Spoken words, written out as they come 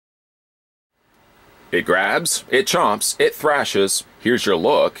It grabs, it chomps, it thrashes. Here's your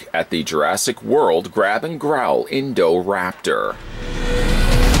look at the Jurassic World Grab and Growl Indoraptor.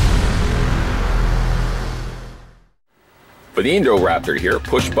 For the Indoraptor here,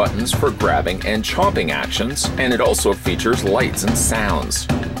 push buttons for grabbing and chomping actions, and it also features lights and sounds.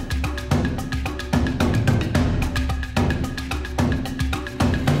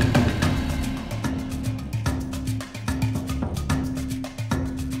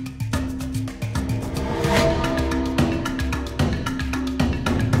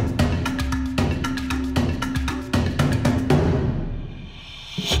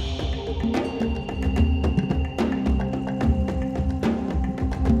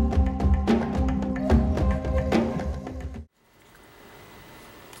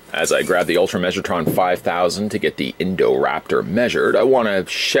 As I grab the Ultra Measure-Tron 5000 to get the Indoraptor measured, I want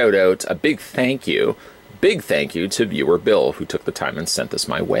to shout out a big thank you to viewer Bill, who took the time and sent this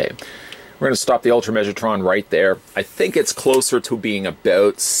my way. We're going to stop the Ultra Measure-Tron right there. I think it's closer to being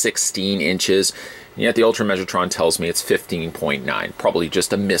about 16 inches, and yet the Ultra Measure-Tron tells me it's 15.9. Probably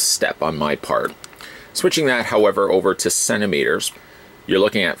just a misstep on my part. Switching that, however, over to centimeters, you're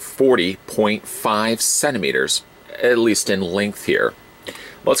looking at 40.5 centimeters, at least in length here.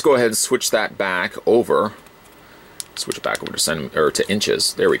 Let's go ahead and switch that back over. Switch it back over to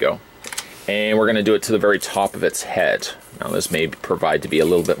inches. There we go. And we're going to do it to the very top of its head. Now this may provide to be a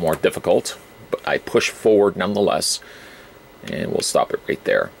little bit more difficult, but I push forward nonetheless. And we'll stop it right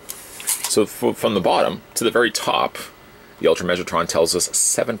there. So from the bottom to the very top, the Ultra Measure-Tron tells us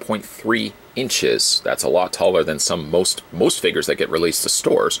 7.3 inches. That's a lot taller than most figures that get released to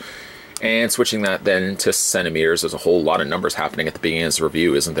stores. And switching that then to centimeters, there's a whole lot of numbers happening at the beginning of this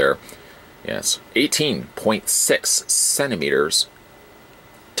review, isn't there? Yes, 18.6 centimeters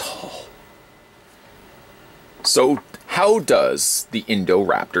tall. So how does the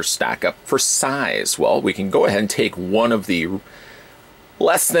Indoraptor stack up for size? Well, we can go ahead and take one of the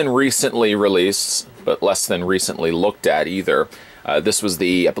less than recently released, but less than recently looked at either. This was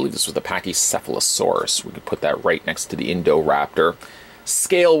I believe this was the Pachycephalosaurus. We could put that right next to the Indoraptor.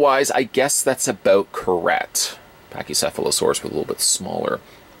 Scale-wise, I guess that's about correct. Pachycephalosaurus was a little bit smaller.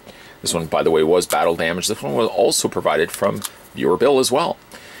 This one, by the way, was battle damaged. This one was also provided from viewer Bill as well.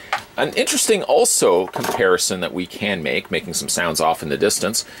 An interesting also comparison that we can make, making some sounds off in the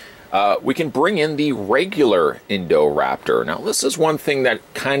distance, we can bring in the regular Indoraptor. Now, this is one thing that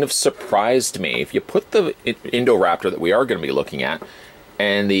kind of surprised me. If you put the Indoraptor that we are going to be looking at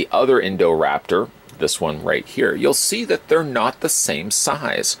and the other Indoraptor, this one right here, you'll see that they're not the same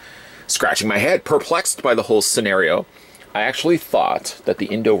size. Scratching my head, perplexed by the whole scenario, I actually thought that the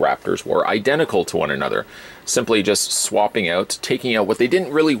Indoraptors were identical to one another, simply just swapping out, taking out what they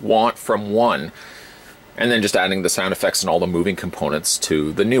didn't really want from one, and then just adding the sound effects and all the moving components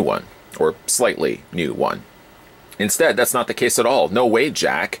to the new one, or slightly new one. Instead, that's not the case at all. No way,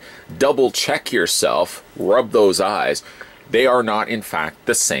 Jack. Double check yourself, rub those eyes. They are not, in fact,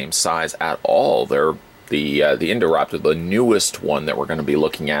 the same size at all. They're the Indoraptor, the newest one that we're going to be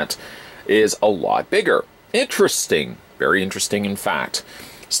looking at, is a lot bigger. Interesting. Very interesting, in fact.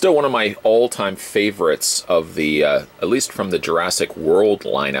 Still one of my all-time favorites of the, at least from the Jurassic World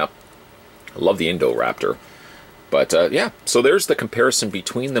lineup. I love the Indoraptor. But, yeah, so there's the comparison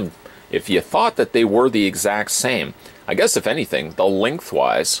between them. If you thought that they were the exact same, I guess, if anything, the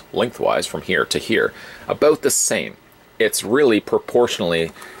lengthwise from here to here, about the same. It's really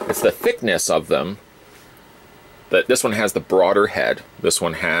proportionally, it's the thickness of them. That this one has the broader head. This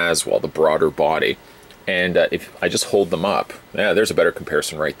one has, well, the broader body. And if I just hold them up, yeah, there's a better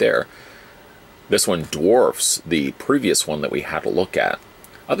comparison right there. This one dwarfs the previous one that we had to look at.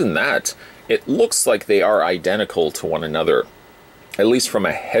 Other than that, it looks like they are identical to one another, at least from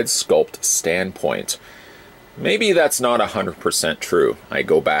a head sculpt standpoint. Maybe that's not 100% true. I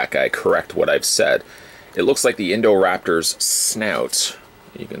go back, I correct what I've said. It looks like the Indoraptor's snout,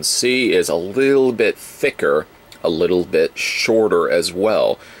 you can see, is a little bit thicker, a little bit shorter as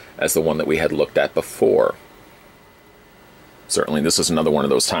well as the one that we had looked at before. Certainly this is another one of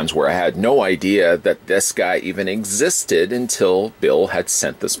those times where I had no idea that this guy even existed until Bill had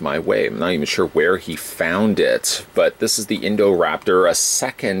sent this my way. I'm not even sure where he found it, but this is the Indoraptor, a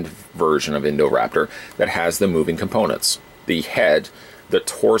second version of Indoraptor that has the moving components. The head, the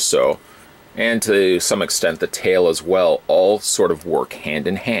torso, and to some extent the tail as well, all sort of work hand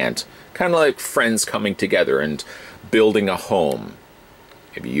in hand. Kind of like friends coming together and building a home.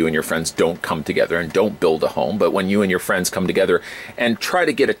 Maybe you and your friends don't come together and don't build a home, but when you and your friends come together and try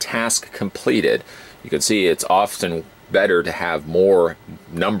to get a task completed, you can see it's often better to have more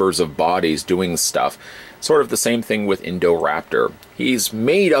numbers of bodies doing stuff Sort of the same thing with Indoraptor. He's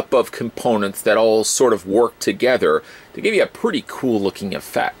made up of components that all sort of work together to give you a pretty cool looking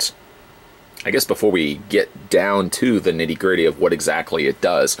effect. I guess before we get down to the nitty-gritty of what exactly it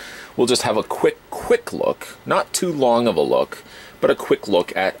does, we'll just have a quick look, not too long of a look, but a quick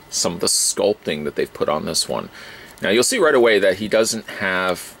look at some of the sculpting that they've put on this one. Now you'll see right away that he doesn't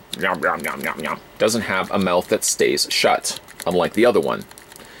have a mouth that stays shut, unlike the other one.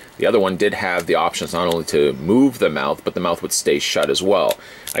 The other one did have the options not only to move the mouth, but the mouth would stay shut as well.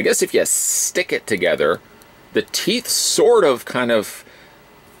 I guess if you stick it together, the teeth sort of kind of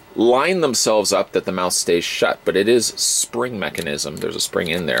line themselves up that the mouth stays shut, but it is spring mechanism. There's a spring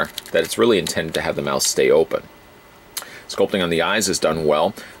in there that it's really intended to have the mouth stay open. Sculpting on the eyes is done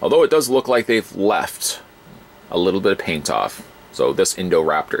well, although it does look like they've left a little bit of paint off. So this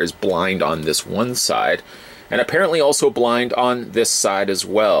Indoraptor is blind on this one side, and apparently also blind on this side as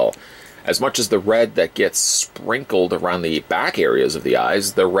well. As much as the red that gets sprinkled around the back areas of the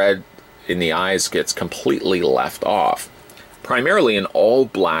eyes, the red in the eyes gets completely left off. Primarily an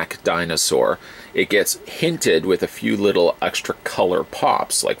all-black dinosaur, it gets hinted with a few little extra color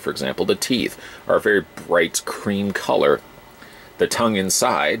pops, like for example the teeth are a very bright cream color. The tongue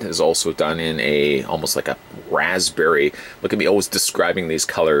inside is also done in a almost like a raspberry. Look at me always describing these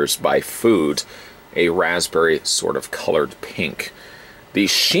colors by food. A raspberry sort of colored pink. The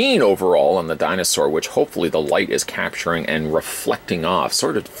sheen overall on the dinosaur, which hopefully the light is capturing and reflecting off,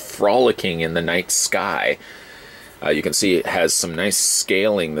 sort of frolicking in the night sky. You can see it has some nice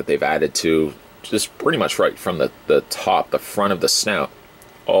scaling that they've added to just pretty much right from the top, the front of the snout,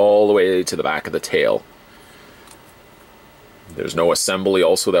 all the way to the back of the tail. There's no assembly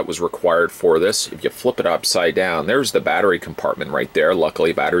also that was required for this. If you flip it upside down, there's the battery compartment right there.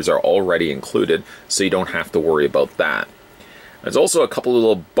 Luckily, batteries are already included, so you don't have to worry about that. There's also a couple of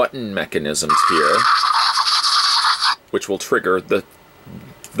little button mechanisms here, which will trigger the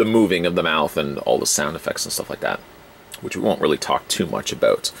moving of the mouth and all the sound effects and stuff like that, which we won't really talk too much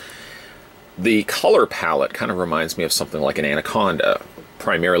about. The color palette kind of reminds me of something like an anaconda,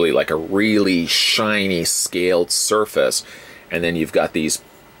 primarily like a really shiny scaled surface, and then you've got these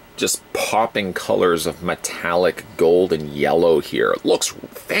just popping colors of metallic gold and yellow here. It looks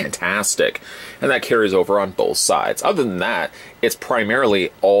fantastic, and that carries over on both sides. Other than that, it's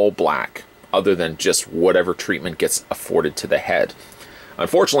primarily all black, other than just whatever treatment gets afforded to the head.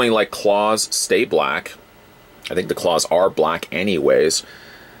 Unfortunately, like claws stay black. I think the claws are black anyways.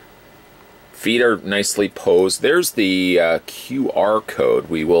 Feet are nicely posed. There's the QR code.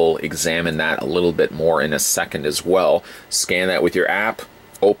 We will examine that a little bit more in a second as well. Scan that with your app,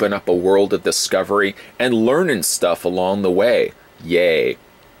 open up a world of discovery, and learning stuff along the way. Yay.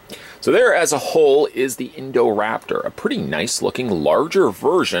 So there as a whole is the Indoraptor, a pretty nice looking larger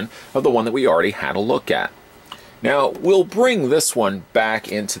version of the one that we already had a look at. Now, we'll bring this one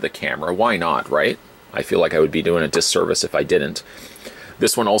back into the camera. Why not, right? I feel like I would be doing a disservice if I didn't.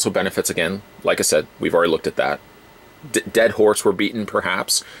 This one also benefits, again, like I said, we've already looked at that. Dead horse were beaten,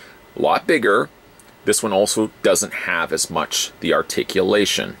 perhaps. A lot bigger. This one also doesn't have as much the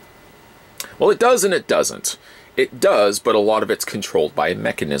articulation. Well, it does and it doesn't. It does, but a lot of it's controlled by a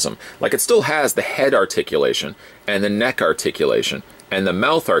mechanism. Like, it still has the head articulation and the neck articulation and the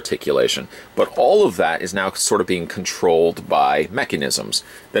mouth articulation, but all of that is now sort of being controlled by mechanisms.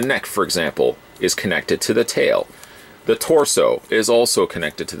 The neck, for example, is connected to the tail. The torso is also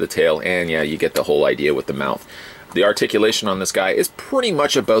connected to the tail, and yeah, you get the whole idea with the mouth. The articulation on this guy is pretty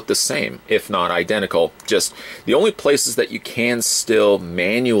much about the same, if not identical. Just the only places that you can still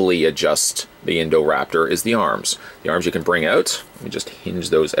manually adjust the Indoraptor is the arms. The arms you can bring out. Let me just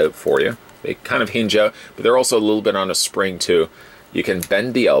hinge those out for you. They kind of hinge out, but they're also a little bit on a spring too. You can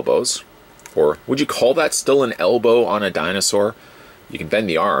bend the elbows, or would you call that still an elbow on a dinosaur? You can bend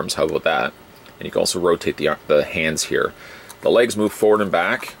the arms, how about that? And you can also rotate the hands here. The legs move forward and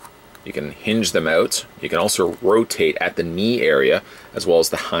back. You can hinge them out. You can also rotate at the knee area as well as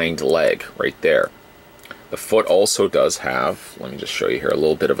the hind leg right there. The foot also does have, let me just show you here, a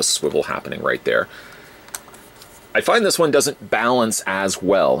little bit of a swivel happening right there. I find this one doesn't balance as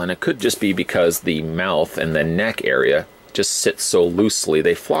well, and it could just be because the mouth and the neck area just sit so loosely.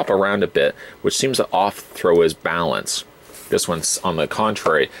 They flop around a bit, which seems to off-throw his balance. This one, on the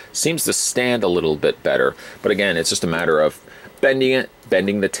contrary, seems to stand a little bit better. But again, it's just a matter of bending it,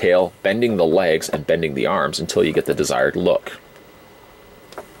 bending the tail, bending the legs, and bending the arms until you get the desired look.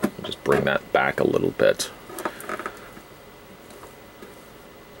 I'll just bring that back a little bit.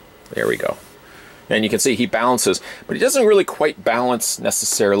 There we go. And you can see he balances, but he doesn't really quite balance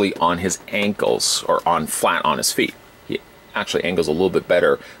necessarily on his ankles or on flat on his feet. actually angles a little bit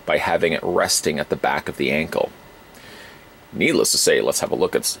better by having it resting at the back of the ankle. Needless to say, let's have a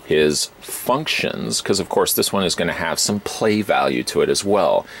look at his functions, because of course this one is going to have some play value to it as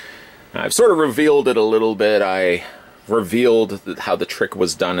well. I've sort of revealed it a little bit. I revealed how the trick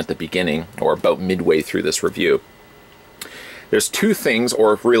was done at the beginning, or about midway through this review. There's two things,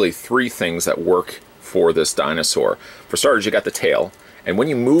 or really three things, that work for this dinosaur. For starters, you got the tail, and when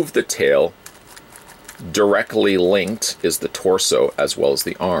you move the tail, directly linked is the torso as well as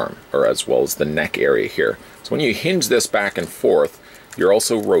the arm, or as well as the neck area here. So when you hinge this back and forth, you're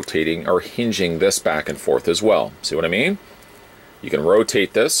also rotating or hinging this back and forth as well. See what I mean? You can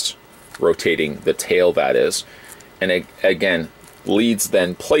rotate this, rotating the tail, that is, and it again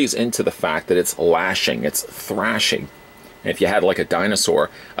plays into the fact that it's lashing, it's thrashing. And if you had like a dinosaur,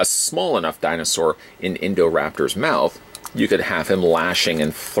 a small enough dinosaur in Indoraptor's mouth, you could have him lashing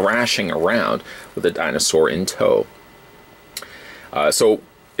and thrashing around with the dinosaur in tow. So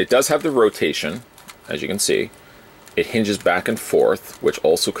it does have the rotation, as you can see. It hinges back and forth, which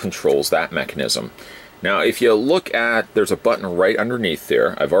also controls that mechanism. Now, if you look at, there's a button right underneath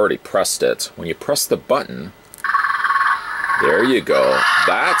there. I've already pressed it. When you press the button, there you go.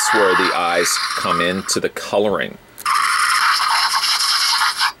 That's where the eyes come into the coloring.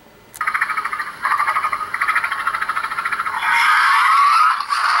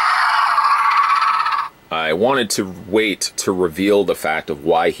 I wanted to wait to reveal the fact of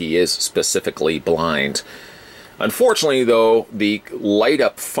why he is specifically blind. Unfortunately, though, the light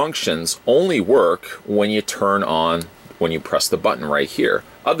up functions only work when you press the button right here.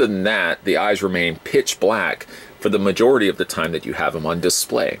 Other than that, the eyes remain pitch black for the majority of the time that you have them on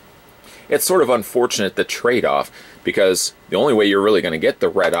display. It's sort of unfortunate, the trade-off, because the only way you're really going to get the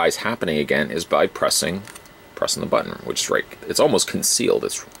red eyes happening again is by pressing the button, which is right. It's almost concealed.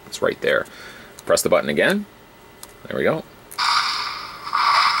 It's right there. Press the button again. There we go.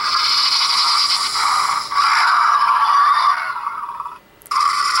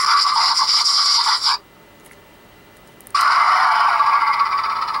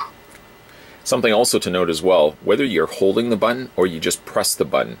 Something also to note as well, whether you're holding the button or you just press the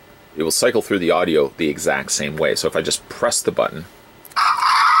button, it will cycle through the audio the exact same way. So if I just press the button,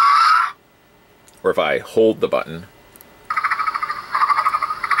 or if I hold the button,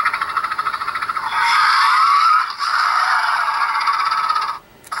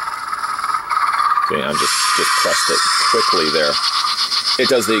 I just pressed it quickly there. It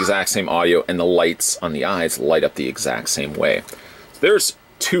does the exact same audio, and the lights on the eyes light up the exact same way. There's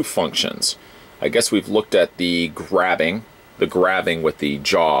two functions. I guess we've looked at the grabbing with the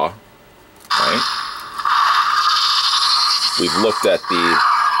jaw, right? We've looked at the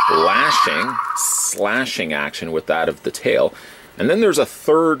slashing action with that of the tail. And then there's a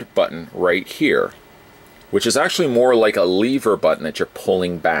third button right here, which is actually more like a lever button that you're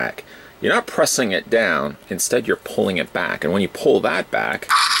pulling back. You're not pressing it down, instead you're pulling it back. And when you pull that back,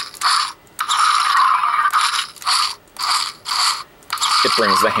 it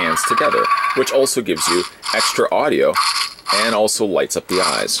brings the hands together, which also gives you extra audio and also lights up the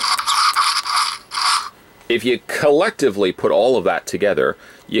eyes. If you collectively put all of that together,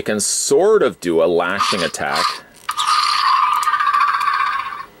 you can sort of do a lashing attack.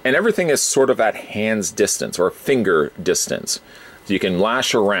 And everything is sort of at hand's distance or finger distance. So you can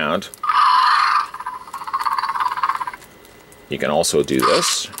lash around. You can also do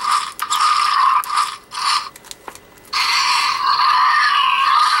this.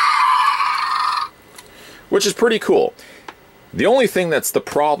 Which is pretty cool. The only thing that's the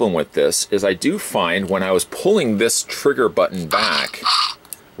problem with this is I do find when I was pulling this trigger button back,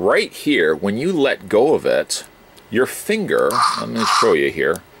 right here, when you let go of it, your finger, I'm going to show you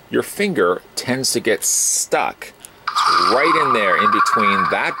here, your finger tends to get stuck right in there, in between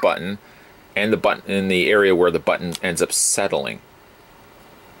that button and the button, in the area where the button ends up settling.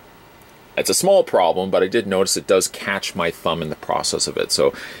 It's a small problem, but I did notice it does catch my thumb in the process of it.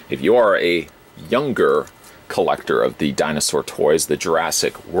 So if you are a younger collector of the dinosaur toys, the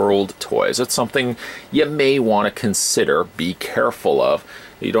Jurassic World toys, it's something you may want to consider. Be careful of.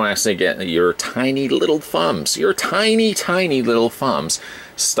 You don't actually get your tiny little thumbs, tiny little thumbs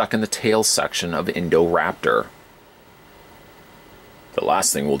stuck in the tail section of Indoraptor. The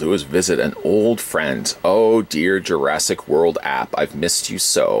last thing we'll do is visit an old friend. Oh dear Jurassic World app, I've missed you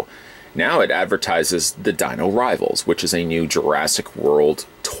so. Now it advertises the Dino Rivals, which is a new Jurassic World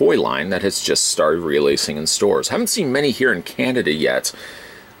toy line that has just started releasing in stores. Haven't seen many here in Canada yet,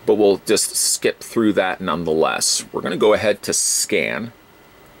 but we'll just skip through that nonetheless. We're going to go ahead to scan.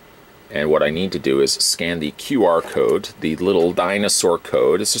 And what I need to do is scan the QR code, the little dinosaur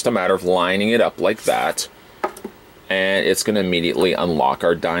code. It's just a matter of lining it up like that. and it's going to immediately unlock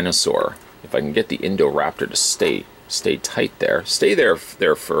our dinosaur. If I can get the Indoraptor to stay tight there. Stay there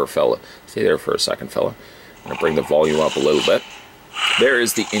for a fella. Stay there for a second, fella. I'm going to bring the volume up a little bit. There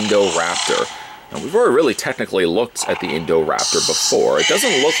is the Indoraptor. Now, we've already really technically looked at the Indoraptor before. It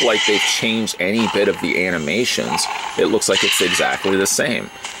doesn't look like they've changed any bit of the animations. It looks like it's exactly the same.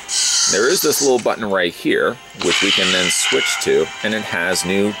 There is this little button right here, which we can then switch to, and it has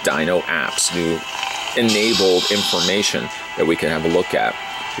new dino apps, new enabled information that we can have a look at.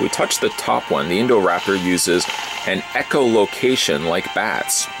 We touch the top one. The Indoraptor uses an echolocation like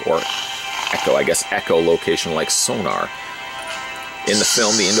bats, or echolocation like sonar. In the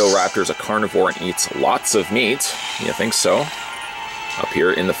film, the Indoraptor is a carnivore and eats lots of meat. You think so? Up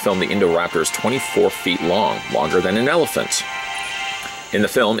here in the film, the Indoraptor is 24 feet long, longer than an elephant. In the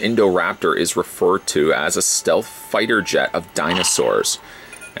film, Indoraptor is referred to as a stealth fighter jet of dinosaurs.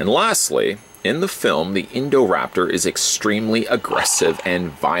 And lastly, in the film, the Indoraptor is extremely aggressive and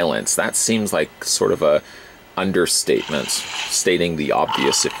violent. That seems like sort of a understatement, stating the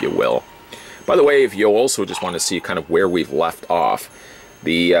obvious, if you will. By the way, if you also just want to see kind of where we've left off,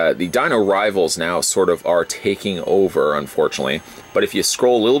 the Dino Rivals now sort of are taking over, unfortunately. But if you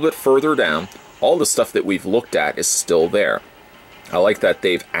scroll a little bit further down, all the stuff that we've looked at is still there. I like that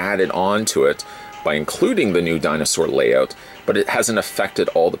they've added on to it by including the new dinosaur layout, but it hasn't affected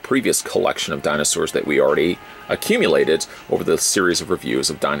all the previous collection of dinosaurs that we already accumulated over the series of reviews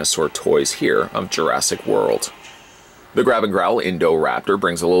of dinosaur toys here of Jurassic World. The Grab and Growl Indoraptor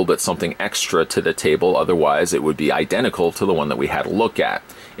brings a little bit something extra to the table, otherwise it would be identical to the one that we had a look at.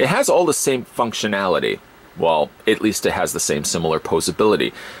 It has all the same functionality. Well, at least it has the same similar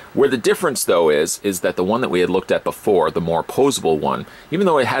posability. Where the difference, though, is that the one that we had looked at before, the more posable one, even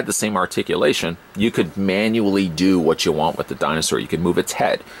though it had the same articulation, you could manually do what you want with the dinosaur. You can move its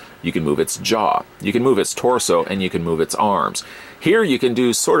head, you can move its jaw, you can move its torso, and you can move its arms. Here you can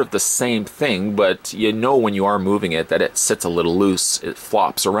do sort of the same thing, but you know when you are moving it that it sits a little loose, it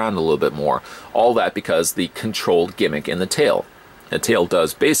flops around a little bit more. All that because the controlled gimmick in the tail. The tail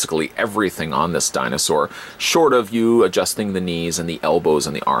does basically everything on this dinosaur, short of you adjusting the knees and the elbows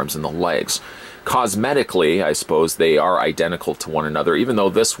and the arms and the legs. Cosmetically, I suppose they are identical to one another, even though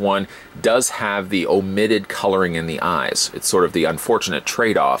this one does have the omitted coloring in the eyes. It's sort of the unfortunate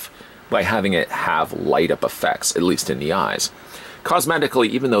trade-off by having it have light-up effects, at least in the eyes. Cosmetically,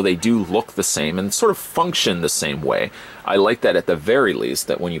 even though they do look the same and sort of function the same way, I like that at the very least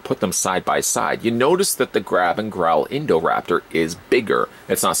that when you put them side by side, you notice that the Grab and Growl Indoraptor is bigger.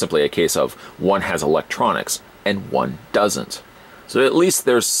 It's not simply a case of one has electronics and one doesn't. So at least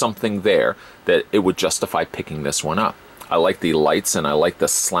there's something there that it would justify picking this one up. I like the lights and I like the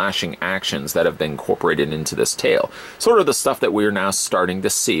slashing actions that have been incorporated into this tail. Sort of the stuff that we're now starting to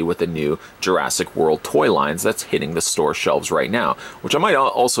see with the new Jurassic World toy lines that's hitting the store shelves right now, which I might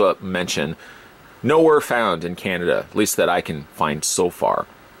also mention, nowhere found in Canada, at least that I can find so far.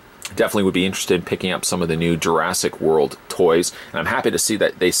 Definitely would be interested in picking up some of the new Jurassic World toys, and I'm happy to see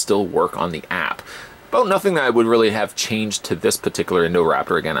that they still work on the app. About nothing that I would really have changed to this particular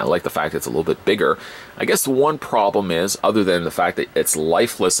Indoraptor. Again, I like the fact it's a little bit bigger. I guess the one problem is, other than the fact that it's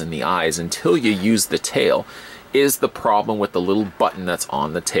lifeless in the eyes until you use the tail, is the problem with the little button that's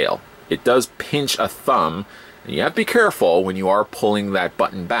on the tail. It does pinch a thumb, and you have to be careful when you are pulling that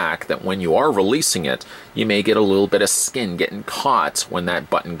button back, that when you are releasing it, you may get a little bit of skin getting caught when that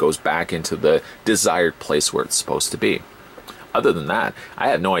button goes back into the desired place where it's supposed to be. Other than that, I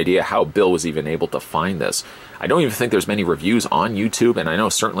have no idea how Bill was even able to find this. I don't even think there's many reviews on YouTube, and I know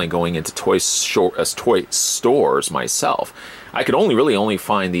certainly going into toy stores myself, I could only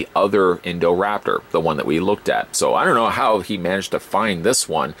find the other Indoraptor, the one that we looked at. So I don't know how he managed to find this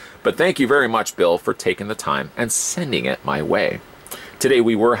one, but thank you very much, Bill, for taking the time and sending it my way. Today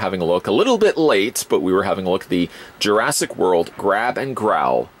we were having a look, a little bit late, but we were having a look at the Jurassic World Grab and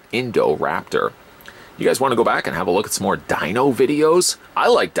Growl Indoraptor. You guys want to go back and have a look at some more dino videos? I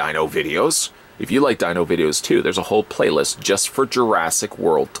like dino videos. If you like dino videos too, there's a whole playlist just for Jurassic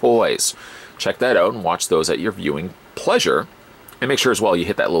World toys. Check that out and watch those at your viewing pleasure. And make sure as well you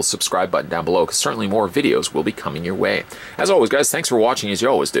hit that little subscribe button down below, because certainly more videos will be coming your way. As always, guys, thanks for watching as you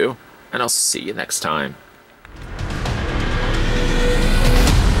always do, and I'll see you next time.